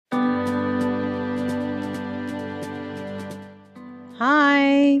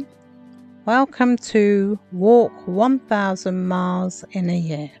Hi, welcome to Walk 1000 Miles in a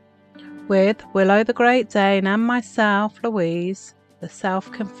Year with Willow the Great Dane and myself, Louise, the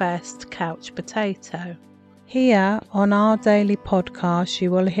self-confessed couch potato. Here on our daily podcast,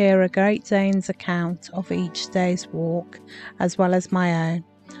 you will hear a Great Dane's account of each day's walk, as well as my own,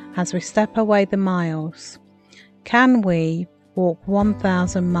 as we step away the miles. Can we walk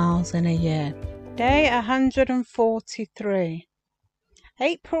 1000 miles in a year? Day 143.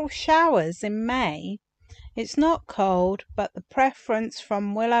 April showers in May. It's not cold, but the preference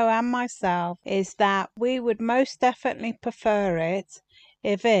from Willow and myself is that we would most definitely prefer it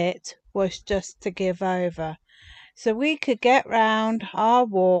if it was just to give over, so we could get round our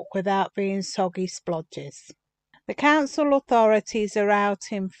walk without being soggy splodges. The council authorities are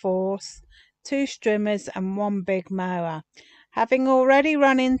out in force, 2 strimmers and 1 big mower. Having already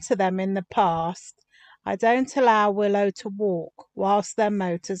run into them in the past, I don't allow Willow to walk whilst their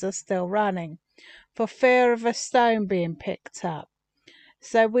motors are still running, for fear of a stone being picked up.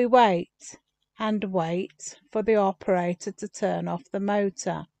 So we wait and wait for the operator to turn off the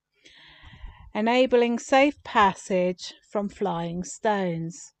motor, enabling safe passage from flying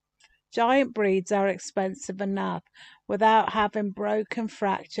stones. Giant breeds are expensive enough without having broken,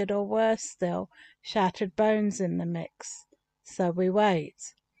 fractured, or worse still, shattered bones in the mix. So we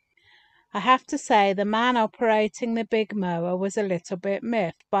wait. I have to say the man operating the big mower was a little bit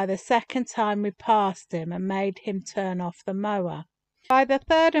miffed by the second time we passed him and made him turn off the mower. By the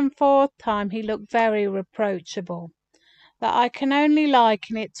third and fourth time he looked very reproachable, that I can only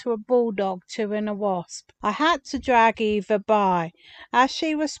liken it to a bulldog chewing a wasp. I had to drag Eva by. As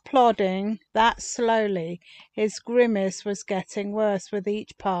she was plodding that slowly, his grimace was getting worse with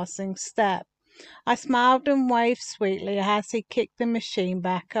each passing step. I smiled and waved sweetly as he kicked the machine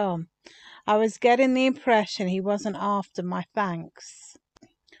back on. I was getting the impression he wasn't after my thanks.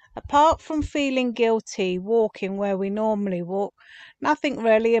 Apart from feeling guilty walking where we normally walk, nothing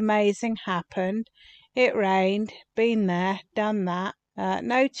really amazing happened. It rained, been there, done that.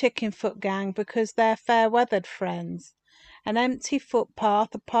 No chicken foot gang because they're fair-weathered friends. An empty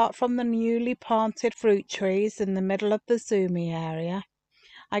footpath apart from the newly planted fruit trees in the middle of the Zoomy area.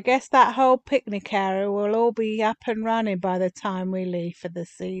 I guess that whole picnic area will all be up and running by the time we leave for the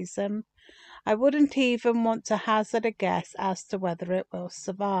season. I wouldn't even want to hazard a guess as to whether it will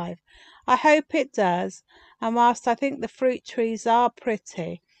survive. I hope it does, and whilst I think the fruit trees are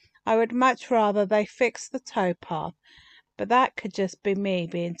pretty, I would much rather they fix the towpath, but that could just be me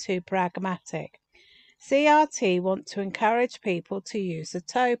being too pragmatic. CRT want to encourage people to use a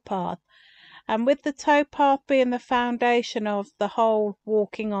towpath, and with the towpath being the foundation of the whole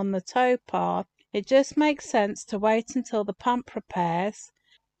walking on the towpath, it just makes sense to wait until the pump repairs,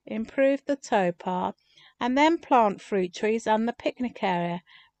 improve the towpath, and then plant fruit trees and the picnic area.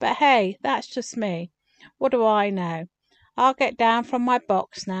 But hey, that's just me. What do I know? I'll get down from my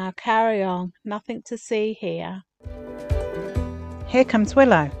box now. Carry on. Nothing to see here. Here comes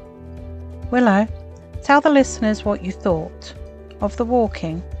Willow. Willow, tell the listeners what you thought of the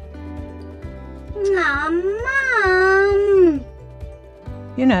walking. Mum!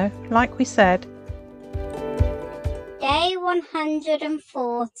 You know, like we said. Day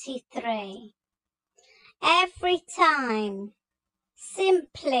 143. Every time,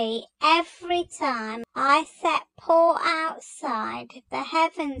 simply every time I set paw outside, the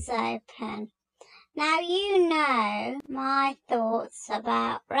heavens open. Now you know my thoughts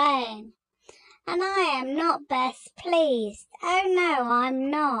about rain, and I am not best pleased. Oh no,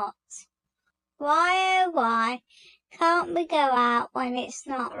 I'm not. Why, oh why, can't we go out when it's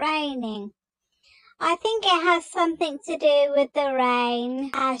not raining? I think it has something to do with the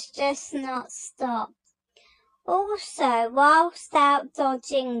rain has just not stopped. Also, whilst out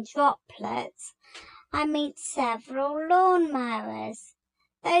dodging droplets, I meet several lawnmowers.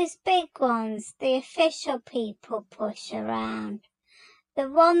 Those big ones the official people push around. The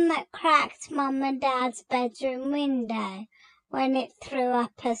one that cracked Mum and Dad's bedroom window when it threw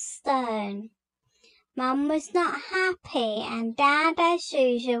up a stone. Mum was not happy, and Dad, as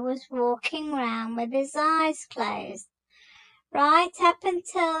usual, was walking round with his eyes closed, right up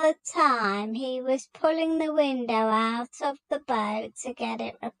until the time he was pulling the window out of the boat to get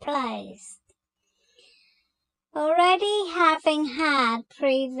it replaced. Already having had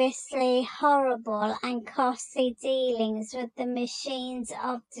previously horrible and costly dealings with the machines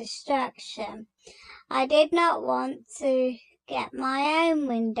of destruction, I did not want to get my own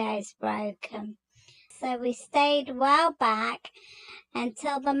windows broken. So we stayed well back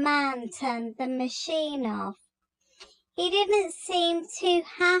until the man turned the machine off. He didn't seem too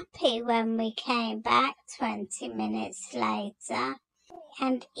happy when we came back 20 minutes later.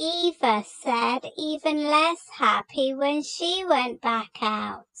 and Eva said even less happy when she went back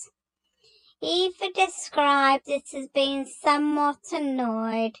out. Eva described it as being somewhat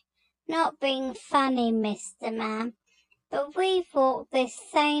annoyed, not being funny, Mr. Man, but we've walked this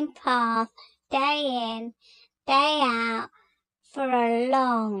same path day in, day out for a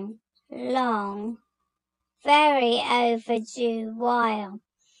long, very overdue while.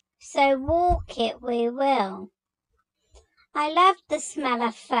 So walk it we will. I love the smell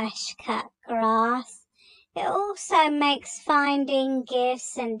of fresh cut grass. It also makes finding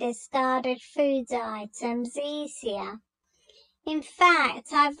gifts and discarded food items easier. In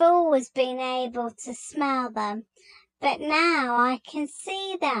fact, I've always been able to smell them, but now I can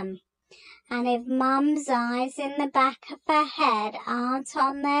see them. And if Mum's eyes in the back of her head aren't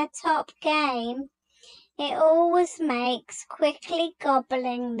on their top game, it always makes quickly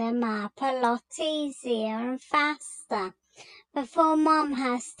gobbling them up a lot easier and faster before Mum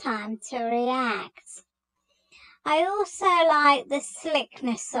has time to react. I also like the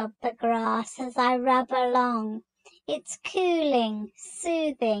slickness of the grass as I rub along. It's cooling,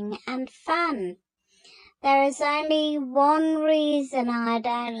 soothing, and fun. There is only one reason I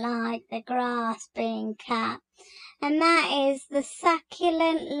don't like the grass being cut, and that is the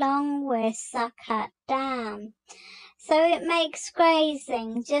succulent long wisps are cut down. So it makes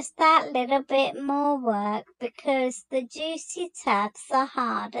grazing just that little bit more work because the juicy tufts are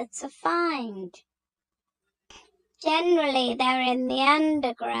harder to find. Generally they're in the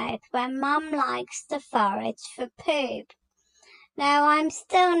undergrowth where Mum likes to forage for poop. Though I'm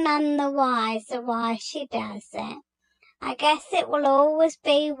still none the wiser why she does it. I guess it will always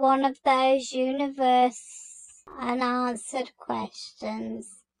be one of those universal unanswered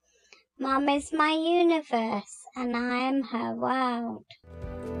questions. Mum is my universe and I am her world.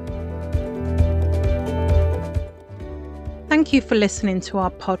 Thank you for listening to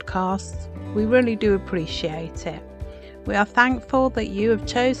our podcast. We really do appreciate it. We are thankful that you have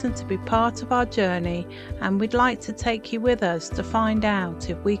chosen to be part of our journey, and we'd like to take you with us to find out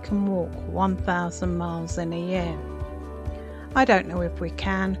if we can walk 1,000 miles in a year. I don't know if we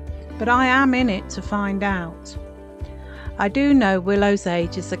can, but I am in it to find out. I do know Willow's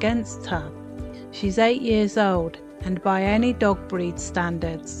age is against her. She's 8 years old, and by any dog breed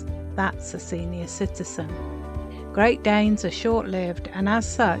standards, that's a senior citizen. Great Danes are short-lived, and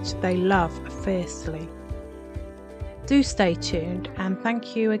as such, they love fiercely. Do stay tuned, and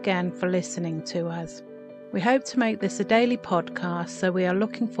thank you again for listening to us. We hope to make this a daily podcast, so we are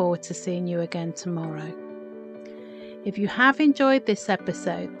looking forward to seeing you again tomorrow. If you have enjoyed this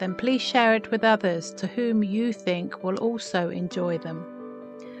episode, then please share it with others to whom you think will also enjoy them.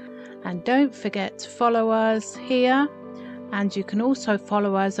 And don't forget to follow us here, and you can also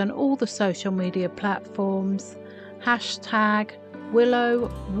follow us on all the social media platforms.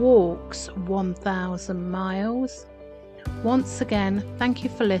 #WillowWalks1000miles. Once again, thank you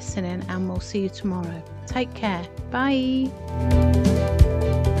for listening, and we'll see you tomorrow. Take care. Bye.